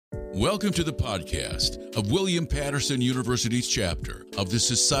Welcome to the podcast of William Patterson University's chapter of the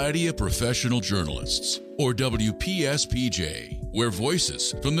Society of Professional Journalists, or WPSPJ, where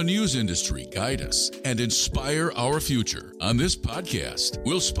voices from the news industry guide us and inspire our future. On this podcast,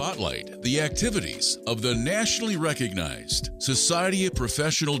 we'll spotlight the activities of the nationally recognized Society of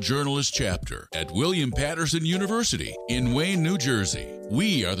Professional Journalists chapter at William Patterson University in Wayne, New Jersey.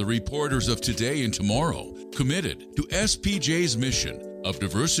 We are the reporters of today and tomorrow, committed to SPJ's mission of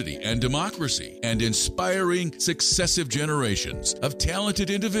diversity and democracy and inspiring successive generations of talented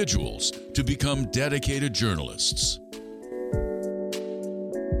individuals to become dedicated journalists.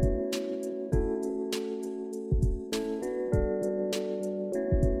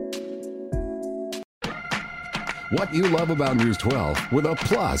 What you love about News 12 with a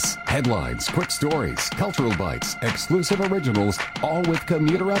plus. Headlines, quick stories, cultural bites, exclusive originals, all with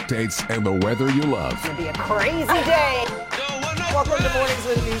commuter updates and the weather you love. It's going to be a crazy day. Welcome to Mornings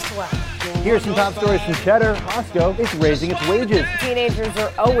with News 12. Here's some top stories from Cheddar. Costco is raising its wages. Teenagers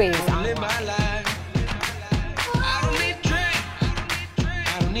are always on.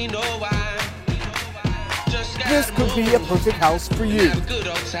 This could be a perfect house for you.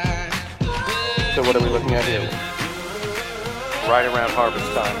 So what are we looking at here? Right around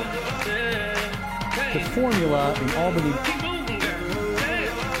harvest time. The formula in Albany.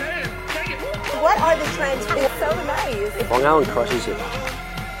 What are the trends? It's so nice. Long Island crushes it.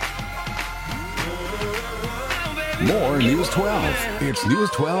 More News 12. It's News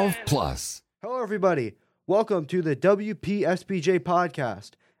 12 Plus. Hello, everybody. Welcome to the WPSPJ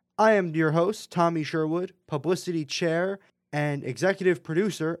podcast. I am your host, Tommy Sherwood, publicity chair and executive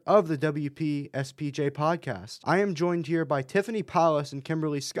producer of the WPSPJ podcast. I am joined here by Tiffany Powis and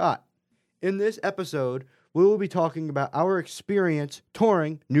Kimberly Scott. In this episode, we will be talking about our experience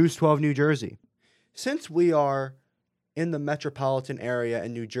touring News 12 New Jersey. Since we are in the metropolitan area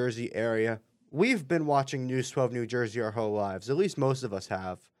and New Jersey area, we've been watching News 12 New Jersey our whole lives. At least most of us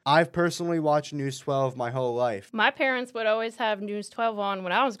have. I've personally watched News 12 my whole life. My parents would always have News 12 on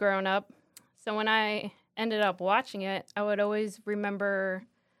when I was growing up. So when I ended up watching it, I would always remember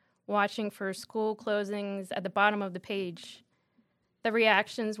watching for school closings at the bottom of the page. The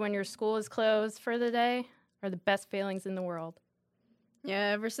reactions when your school is closed for the day are the best feelings in the world.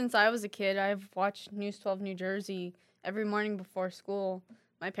 Yeah, ever since I was a kid, I've watched News 12 New Jersey every morning before school.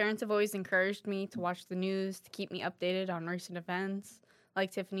 My parents have always encouraged me to watch the news to keep me updated on recent events.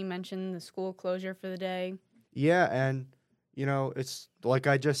 Like Tiffany mentioned, the school closure for the day. Yeah, and, it's like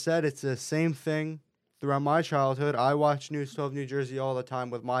I just said, it's the same thing throughout my childhood. I watched News 12 New Jersey all the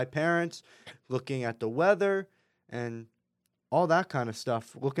time with my parents, looking at the weather and all that kind of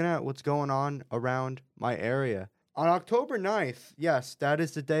stuff, looking at what's going on around my area. On October 9th, yes, that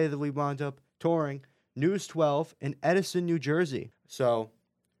is the day that we wound up touring News 12 in Edison, New Jersey. So,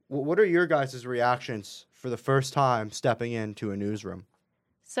 what are your guys' reactions for the first time stepping into a newsroom?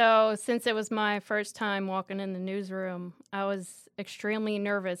 So since it was my first time walking in the newsroom, I was extremely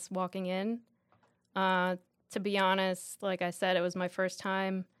nervous walking in. To be honest, like I said, it was my first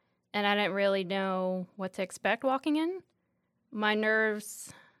time, and I didn't really know what to expect walking in. My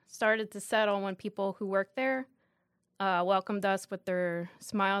nerves started to settle when people who worked there welcomed us with their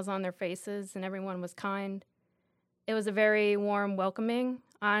smiles on their faces, and everyone was kind. It was a very warm welcoming.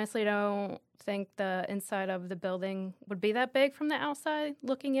 I honestly don't think the inside of the building would be that big from the outside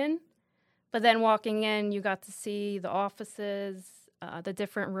looking in. But then walking in, you got to see the offices, the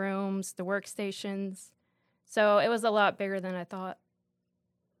different rooms, the workstations. So it was a lot bigger than I thought.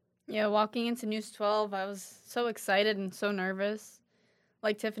 Yeah, walking into News 12, I was so excited and so nervous.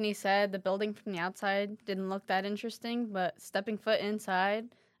 Like Tiffany said, the building from the outside didn't look that interesting, but stepping foot inside,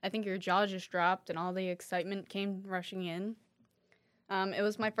 I think your jaw just dropped and all the excitement came rushing in. It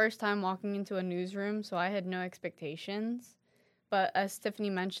was my first time walking into a newsroom, so I had no expectations. But as Tiffany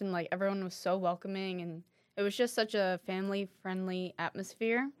mentioned, everyone was so welcoming, and it was just such a family-friendly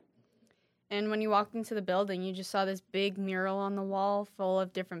atmosphere. And when you walked into the building, you just saw this big mural on the wall full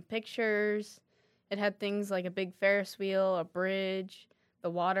of different pictures. It had things like a big Ferris wheel, a bridge, the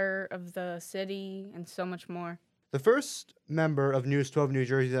water of the city, and so much more. The first member of News 12 New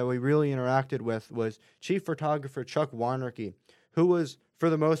Jersey that we really interacted with was Chief Photographer Chuck Werneke, who was, for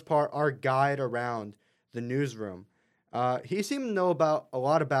the most part, our guide around the newsroom. He seemed to know a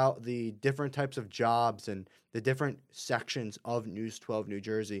lot about the different types of jobs and the different sections of News 12 New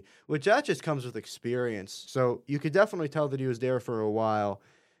Jersey, which that just comes with experience. So you could definitely tell that he was there for a while,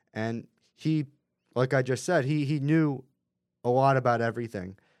 and he, like I just said, he knew a lot about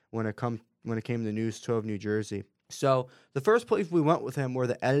everything when it came to News 12 New Jersey. So the first place we went with him were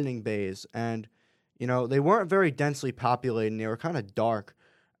the editing bays, and they weren't very densely populated, and they were kind of dark.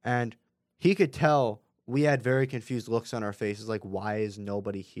 And he could tell we had very confused looks on our faces, like, why is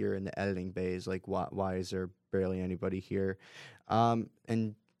nobody here in the editing bays? Like, why is there barely anybody here?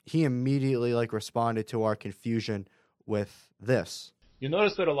 And he immediately, like, responded to our confusion with this. You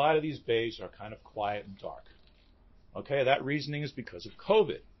notice that a lot of these bays are kind of quiet and dark. Okay, that reasoning is because of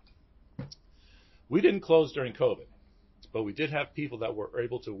COVID. We didn't close during COVID, but we did have people that were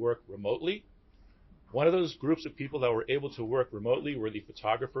able to work remotely. One of those groups of people that were able to work remotely were the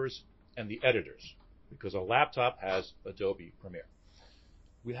photographers and the editors, because a laptop has Adobe Premiere.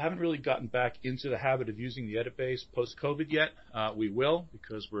 We haven't really gotten back into the habit of using the edit bays post-COVID yet. We will,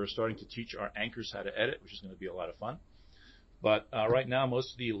 because we're starting to teach our anchors how to edit, which is going to be a lot of fun. But right now,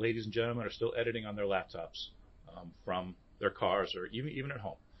 most of the ladies and gentlemen are still editing on their laptops from their cars or even at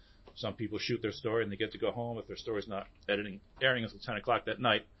home. Some people shoot their story and they get to go home. If their story's not airing until 10 o'clock that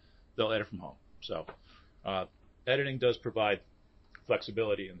night, they'll edit from home. So editing does provide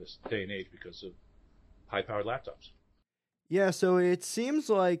flexibility in this day and age because of high-powered laptops. Yeah, so it seems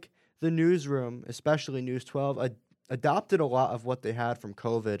like the newsroom, especially News 12, adopted a lot of what they had from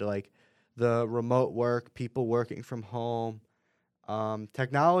COVID, like the remote work, people working from home.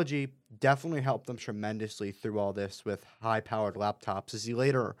 Technology definitely helped them tremendously through all this with high-powered laptops. As he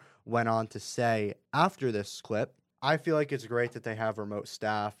later went on to say after this clip, I feel like it's great that they have remote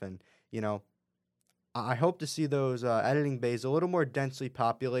staff, and, you know, I hope to see those editing bays a little more densely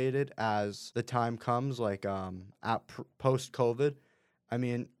populated as the time comes, like post-COVID. I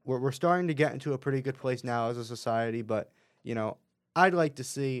mean, we're starting to get into a pretty good place now as a society, but, you know, I'd like to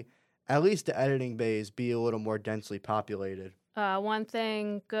see at least the editing bays be a little more densely populated. One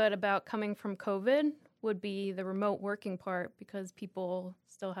thing good about coming from COVID would be the remote working part, because people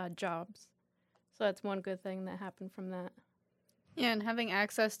still had jobs. So that's one good thing that happened from that. Yeah, and having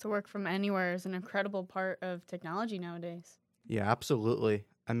access to work from anywhere is an incredible part of technology nowadays. Yeah, absolutely.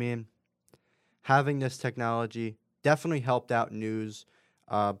 I mean, having this technology definitely helped out news,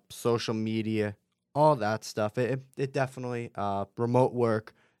 social media, all that stuff. It definitely, remote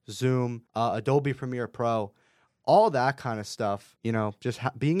work, Zoom, Adobe Premiere Pro, all that kind of stuff, you know, just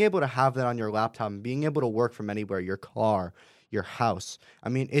being able to have that on your laptop and being able to work from anywhere, your car, your house. I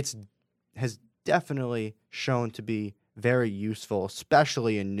mean, has definitely shown to be very useful,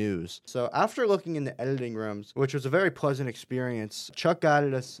 especially in news. So after looking in the editing rooms, which was a very pleasant experience, Chuck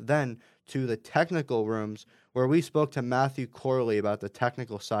guided us then to the technical rooms, where we spoke to Matthew Korley about the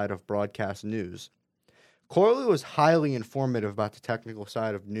technical side of broadcast news. Korley was highly informative about the technical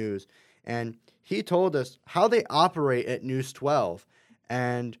side of news, and he told us how they operate at News 12.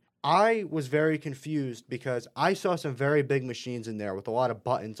 And I was very confused because I saw some very big machines in there with a lot of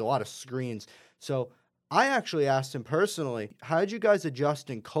buttons, a lot of screens. So I actually asked him personally, how did you guys adjust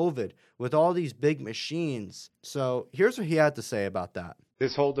in COVID with all these big machines? So here's what he had to say about that.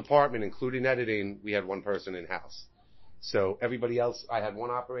 This whole department, including editing, we had one person in-house. So everybody else, I had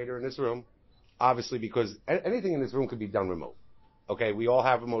one operator in this room, obviously, because anything in this room could be done remote. Okay, we all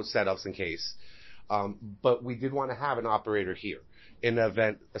have remote setups in case. But we did want to have an operator here. In the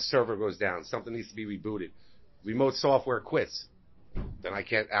event a server goes down, something needs to be rebooted, remote software quits, then I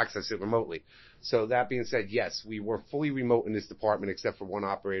can't access it remotely. So that being said, yes, we were fully remote in this department except for one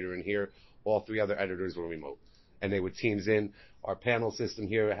operator in here. All three other editors were remote. And they would Teams in. Our panel system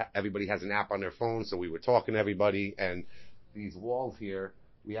here, everybody has an app on their phone, so we were talking to everybody. And these walls here,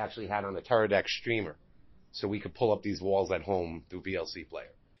 we actually had on a Teradek streamer. So we could pull up these walls at home through VLC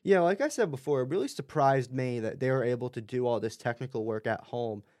Player. Yeah, like I said before, it really surprised me that they were able to do all this technical work at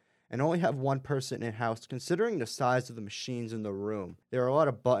home and only have one person in-house, considering the size of the machines in the room. There are a lot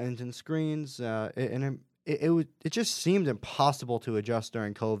of buttons and screens, and it just seemed impossible to adjust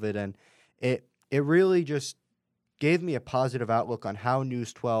during COVID, and it really just gave me a positive outlook on how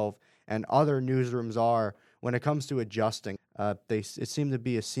News 12 and other newsrooms are when it comes to adjusting. It seemed to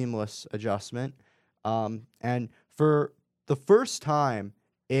be a seamless adjustment, and for the first time,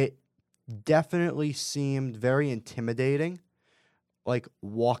 it definitely seemed very intimidating, like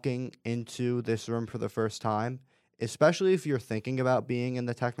walking into this room for the first time, especially if you're thinking about being in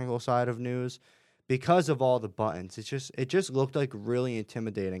the technical side of news, because of all the buttons. It just looked like really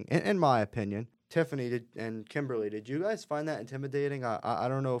intimidating, in my opinion. Tiffany and Kimberly, did you guys find that intimidating? I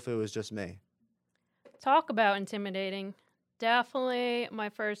don't know if it was just me. Talk about intimidating. Definitely my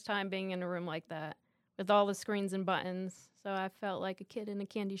first time being in a room like that with all the screens and buttons. So I felt like a kid in a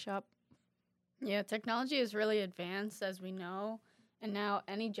candy shop. Yeah, technology is really advanced, as we know, and now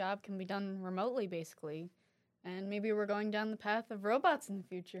any job can be done remotely, basically. And maybe we're going down the path of robots in the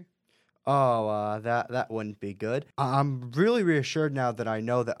future. Oh, that wouldn't be good. I'm really reassured now that I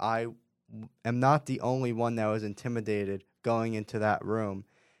know that I am not the only one that was intimidated going into that room.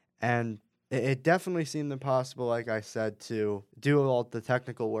 And it definitely seemed impossible, like I said, to do all the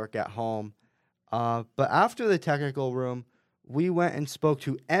technical work at home. But after the technical room, we went and spoke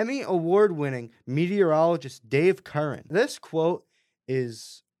to Emmy award-winning meteorologist Dave Curren. This quote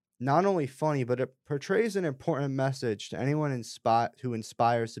is not only funny, but it portrays an important message to anyone who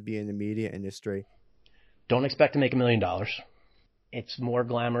inspires to be in the media industry. Don't expect to make $1 million. It's more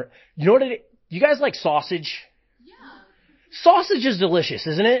glamour. You know what you guys like sausage? Yeah. Sausage is delicious,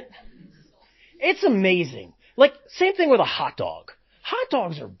 isn't it? It's amazing. Like, same thing with a hot dog. Hot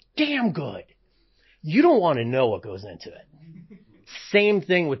dogs are damn good. You don't want to know what goes into it. Same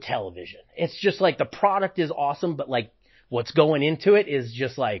thing with television. It's just like the product is awesome, but like what's going into it is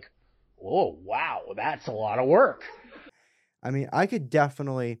just like, oh, wow, that's a lot of work. I mean, I could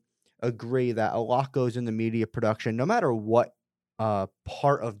definitely agree that a lot goes into media production, no matter what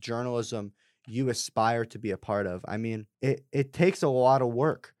part of journalism you aspire to be a part of. I mean, it takes a lot of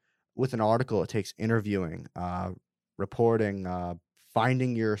work. With an article, it takes interviewing, reporting,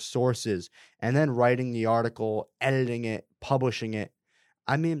 finding your sources, and then writing the article, editing it, publishing it.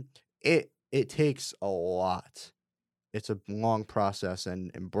 I mean, it takes a lot. It's a long process,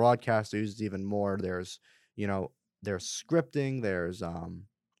 and broadcast uses even more. There's scripting, there's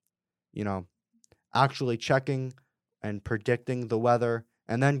actually checking and predicting the weather,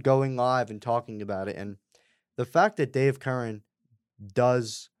 and then going live and talking about it. And the fact that Dave Curren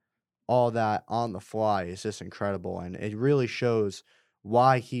does all that on the fly is just incredible, and it really shows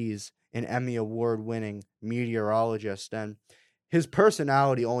why he's an Emmy award-winning meteorologist. And his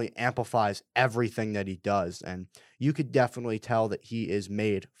personality only amplifies everything that he does, and you could definitely tell that he is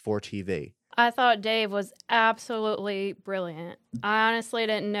made for TV. I thought Dave was absolutely brilliant. I honestly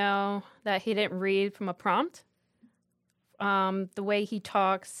didn't know that he didn't read from a prompt. The way he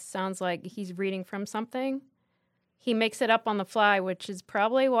talks sounds like he's reading from something. He makes it up on the fly, which is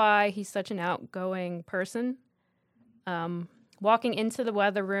probably why he's such an outgoing person. Walking into the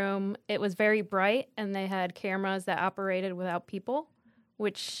weather room, it was very bright, and they had cameras that operated without people,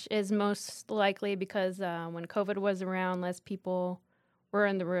 which is most likely because when COVID was around, less people were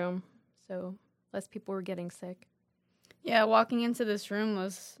in the room, so less people were getting sick. Yeah, walking into this room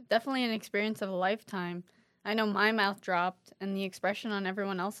was definitely an experience of a lifetime. I know my mouth dropped, and the expression on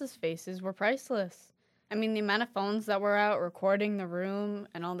everyone else's faces were priceless. I mean, the amount of phones that were out recording the room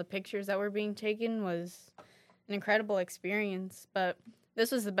and all the pictures that were being taken was an incredible experience, but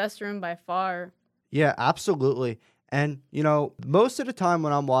this was the best room by far. Yeah, absolutely. And, most of the time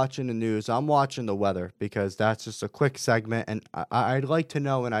when I'm watching the news, I'm watching the weather because that's just a quick segment, and I'd like to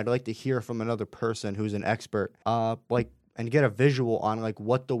know and I'd like to hear from another person who's an expert, and get a visual on,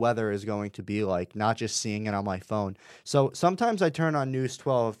 what the weather is going to be like, not just seeing it on my phone. So sometimes I turn on News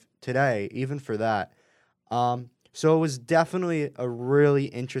 12 today, even for that. So it was definitely a really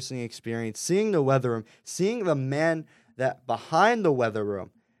interesting experience seeing the weather room, seeing the man that behind the weather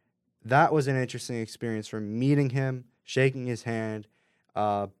room. That was an interesting experience from meeting him, shaking his hand,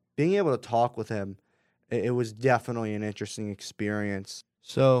 being able to talk with him. It was definitely an interesting experience.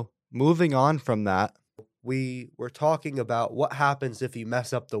 So moving on from that, we were talking about what happens if you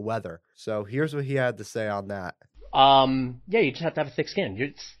mess up the weather. So here's what he had to say on that. Yeah, you just have to have a thick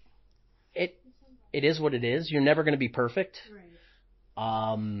skin. It is what it is. You're never going to be perfect.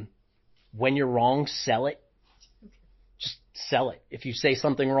 Right. When you're wrong, sell it. Just sell it. If you say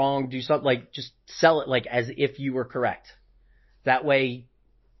something wrong, do something just sell it as if you were correct. That way,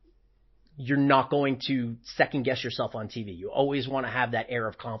 you're not going to second guess yourself on TV. You always want to have that air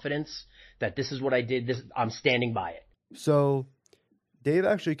of confidence that this is what I did. I'm standing by it. So Dave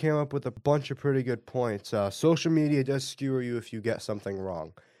actually came up with a bunch of pretty good points. Social media does skewer you if you get something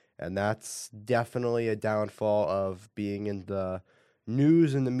wrong. And that's definitely a downfall of being in the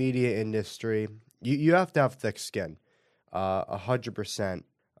news and the media industry. You have to have thick skin, 100%.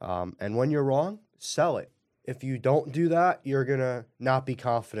 And when you're wrong, sell it. If you don't do that, you're going to not be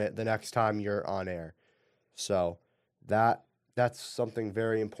confident the next time you're on air. So that's something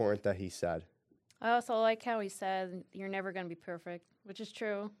very important that he said. I also like how he said you're never going to be perfect, which is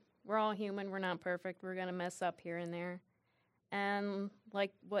true. We're all human. We're not perfect. We're going to mess up here and there. And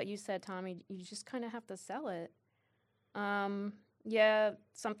like what you said, Tommy, you just kind of have to sell it. Yeah,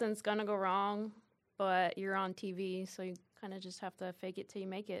 something's going to go wrong, but you're on TV, so you kind of just have to fake it till you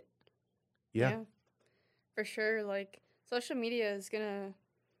make it. Yeah. For sure. Social media is going to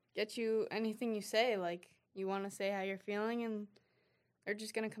get you anything you say. You want to say how you're feeling, and they're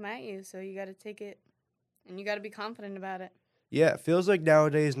just going to come at you, so you got to take it, and you got to be confident about it. Yeah, it feels like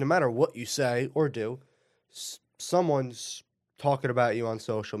nowadays, no matter what you say or do, someone's talking about you on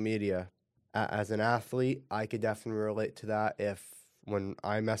social media. As an athlete, I could definitely relate to that. If when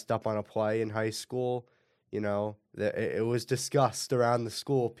I messed up on a play in high school, it was discussed around the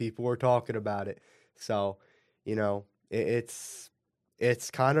school. People were talking about it. So, it's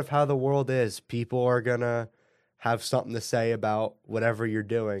kind of how the world is. People are going to have something to say about whatever you're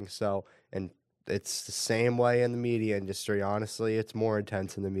doing. So, and it's the same way in the media industry. Honestly, it's more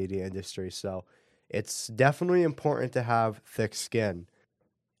intense in the media industry. So it's definitely important to have thick skin.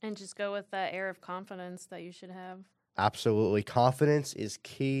 And just go with that air of confidence that you should have. Absolutely. Confidence is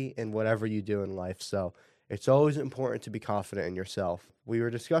key in whatever you do in life. So it's always important to be confident in yourself. We were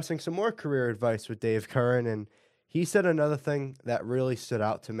discussing some more career advice with Dave Curren, and he said another thing that really stood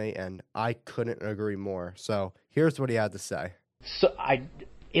out to me, and I couldn't agree more. So here's what he had to say.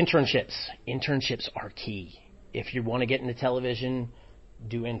 Internships are key. If you want to get into television,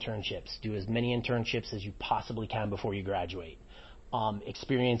 do internships. Do as many internships as you possibly can before you graduate.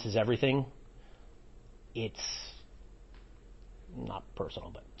 Experience is everything. It's not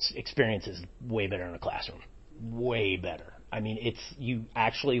personal, but experience is way better in a classroom. Way better. I mean, you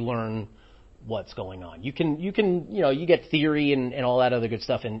actually learn what's going on. You get theory and all that other good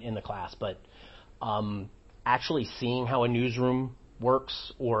stuff in the class, but actually seeing how a newsroom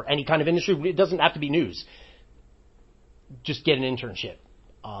works or any kind of industry, it doesn't have to be news. Just get an internship.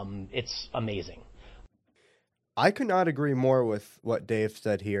 It's amazing. I could not agree more with what Dave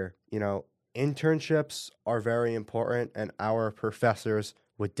said here. Internships are very important, and our professors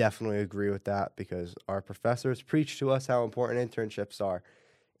would definitely agree with that because our professors preach to us how important internships are.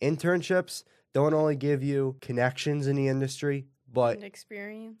 Internships don't only give you connections in the industry, but and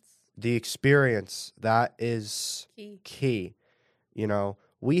experience. The experience, that is key.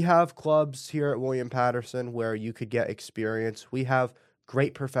 We have clubs here at William Patterson where you could get experience. We have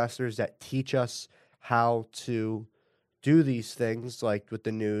great professors that teach us how to do these things, like with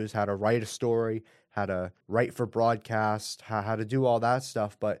the news, how to write a story, how to write for broadcast, how to do all that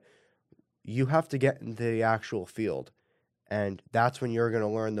stuff. But you have to get into the actual field, and that's when you're going to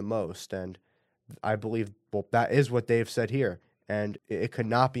learn the most. And I believe, that is what Dave said here, and it could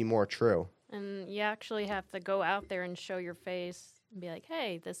not be more true. And you actually have to go out there and show your face and be like,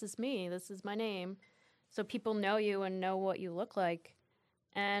 hey, this is me, this is my name. So people know you and know what you look like.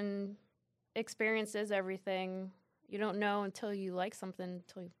 And experience is everything. You don't know until you like something,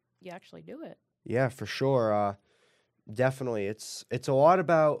 until you actually do it. Yeah, for sure. Definitely. It's a lot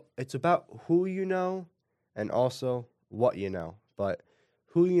about, it's about who you know and also what you know. But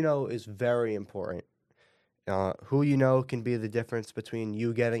who you know is very important. Who you know can be the difference between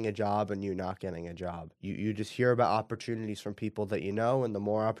you getting a job and you not getting a job. You just hear about opportunities from people that you know, and the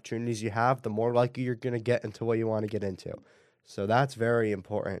more opportunities you have, the more likely you're going to get into what you want to get into. So that's very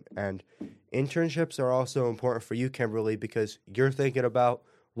important. And internships are also important for you, Kimberly, because you're thinking about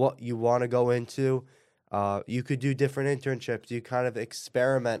what you want to go into. You could do different internships. You kind of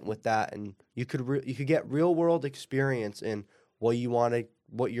experiment with that, and you could get real world experience in what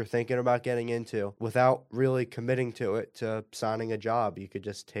you're thinking about getting into without really committing to it, to signing a job. You could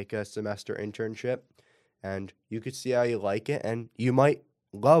just take a semester internship, and you could see how you like it, and you might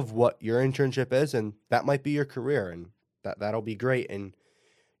love what your internship is, and that might be your career, and that'll be great, and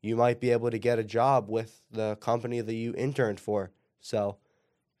you might be able to get a job with the company that you interned for. So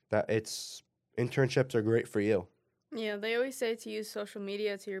internships are great for you. Yeah, they always say to use social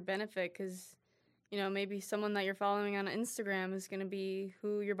media to your benefit because, maybe someone that you're following on Instagram is going to be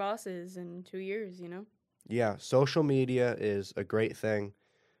who your boss is in 2 years, Yeah, social media is a great thing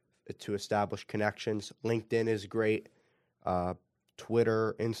to establish connections. LinkedIn is great.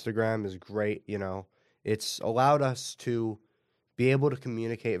 Twitter, Instagram is great. It's allowed us to be able to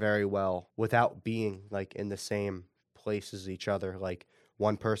communicate very well without being in the same place as each other. Like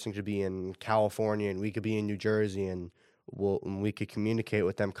one person could be in California and we could be in New Jersey, and we could communicate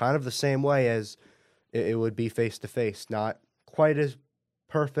with them kind of the same way as it would be face to face. Not quite as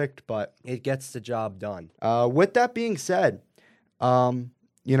perfect, but it gets the job done. With that being said,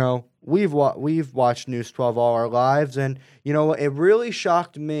 we've watched News 12 all our lives, and it really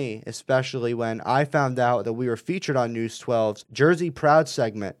shocked me, especially when I found out that we were featured on News 12's Jersey Proud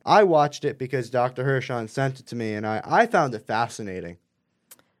segment. I watched it because Dr. Hirschon sent it to me, and I found it fascinating.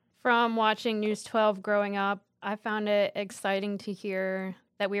 From watching News 12 growing up, I found it exciting to hear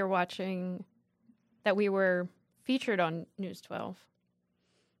that we were featured on News 12.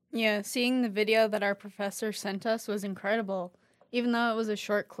 Yeah, seeing the video that our professor sent us was incredible. Even though it was a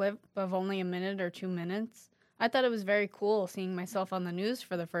short clip of only a minute or 2 minutes, I thought it was very cool seeing myself on the news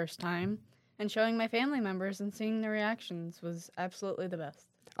for the first time, and showing my family members and seeing their reactions was absolutely the best.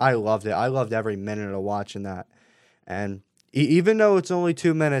 I loved it. I loved every minute of watching that. And even though it's only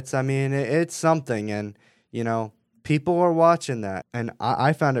 2 minutes, I mean, it's something. And, people are watching that. And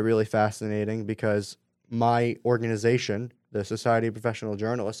I found it really fascinating because my organization, the Society of Professional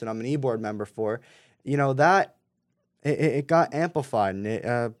Journalists, and I'm an e-board member for, that it got amplified, and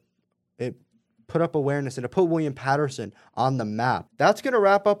it put up awareness, and it put William Patterson on the map. That's going to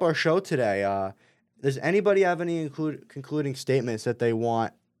wrap up our show today. Does anybody have any concluding statements that they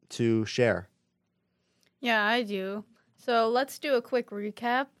want to share? Yeah, I do. So let's do a quick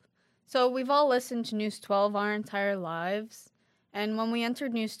recap. So we've all listened to News 12 our entire lives. And when we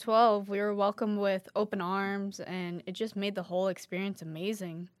entered News 12, we were welcomed with open arms, and it just made the whole experience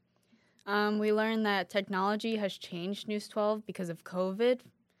amazing. We learned that technology has changed News 12 because of COVID,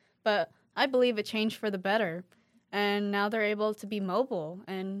 but I believe it changed for the better. And now they're able to be mobile,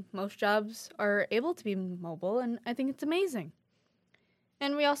 and most jobs are able to be mobile, and I think it's amazing.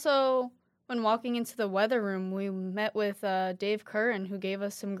 And we also, when walking into the weather room, we met with Dave Curren, who gave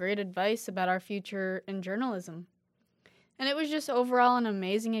us some great advice about our future in journalism. And it was just overall an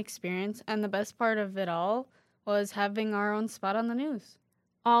amazing experience, and the best part of it all was having our own spot on the news.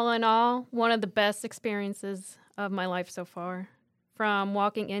 All in all, one of the best experiences of my life so far. From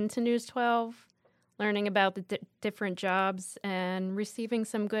walking into News 12, learning about the different jobs, and receiving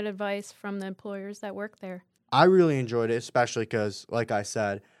some good advice from the employers that work there. I really enjoyed it, especially because, like I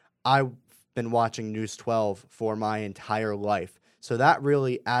said, I've been watching News 12 for my entire life. So that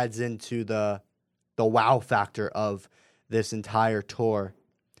really adds into the wow factor of this entire tour.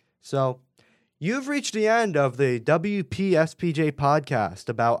 So you've reached the end of the WPSPJ podcast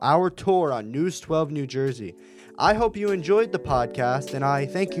about our tour on News 12 New Jersey. I hope you enjoyed the podcast, and I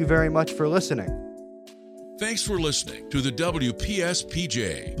thank you very much for listening. Thanks for listening to the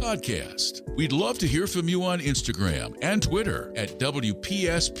WPSPJ podcast. We'd love to hear from you on Instagram and Twitter at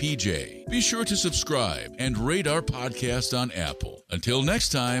WPSPJ. Be sure to subscribe and rate our podcast on Apple. Until next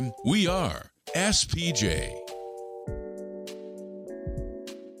time, we are SPJ.